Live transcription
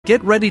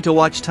Get ready to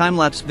watch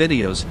time-lapse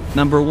videos.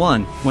 Number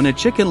 1. When a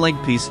chicken leg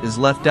piece is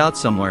left out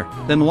somewhere,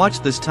 then watch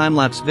this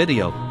time-lapse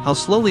video, how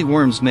slowly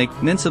worms make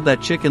mince of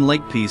that chicken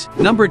leg piece.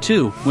 Number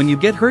 2. When you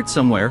get hurt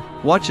somewhere,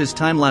 watch his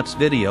time-lapse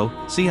video,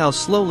 see how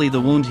slowly the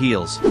wound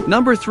heals.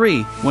 Number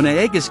 3. When an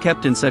egg is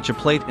kept in such a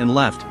plate and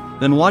left,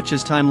 then watch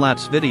his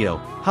time-lapse video.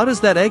 How does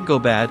that egg go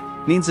bad?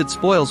 Means it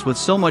spoils with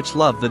so much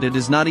love that it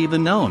is not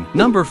even known.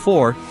 Number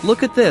 4.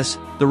 Look at this.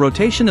 The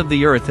rotation of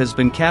the earth has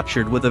been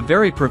captured with a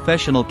very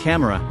professional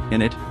camera.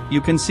 In it, you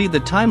can see the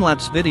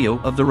time-lapse video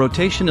of the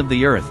rotation of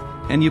the earth,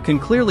 and you can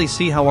clearly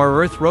see how our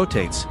earth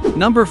rotates.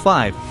 Number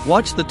 5.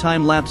 Watch the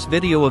time-lapse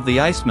video of the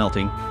ice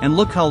melting, and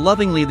look how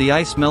lovingly the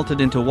ice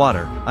melted into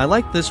water. I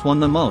like this one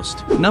the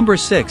most. Number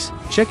 6.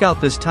 Check out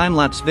this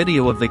time-lapse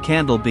video of the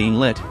candle being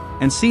lit,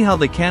 and see how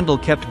the candle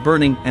kept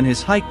burning and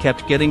his height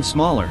kept getting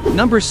smaller.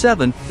 Number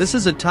 7. This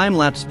is a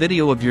time-lapse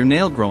video of your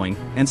nail growing,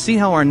 and see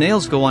how our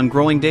nails go on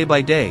growing day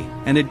by day,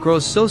 and it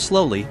grows so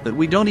slowly that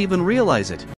we don't even realize it.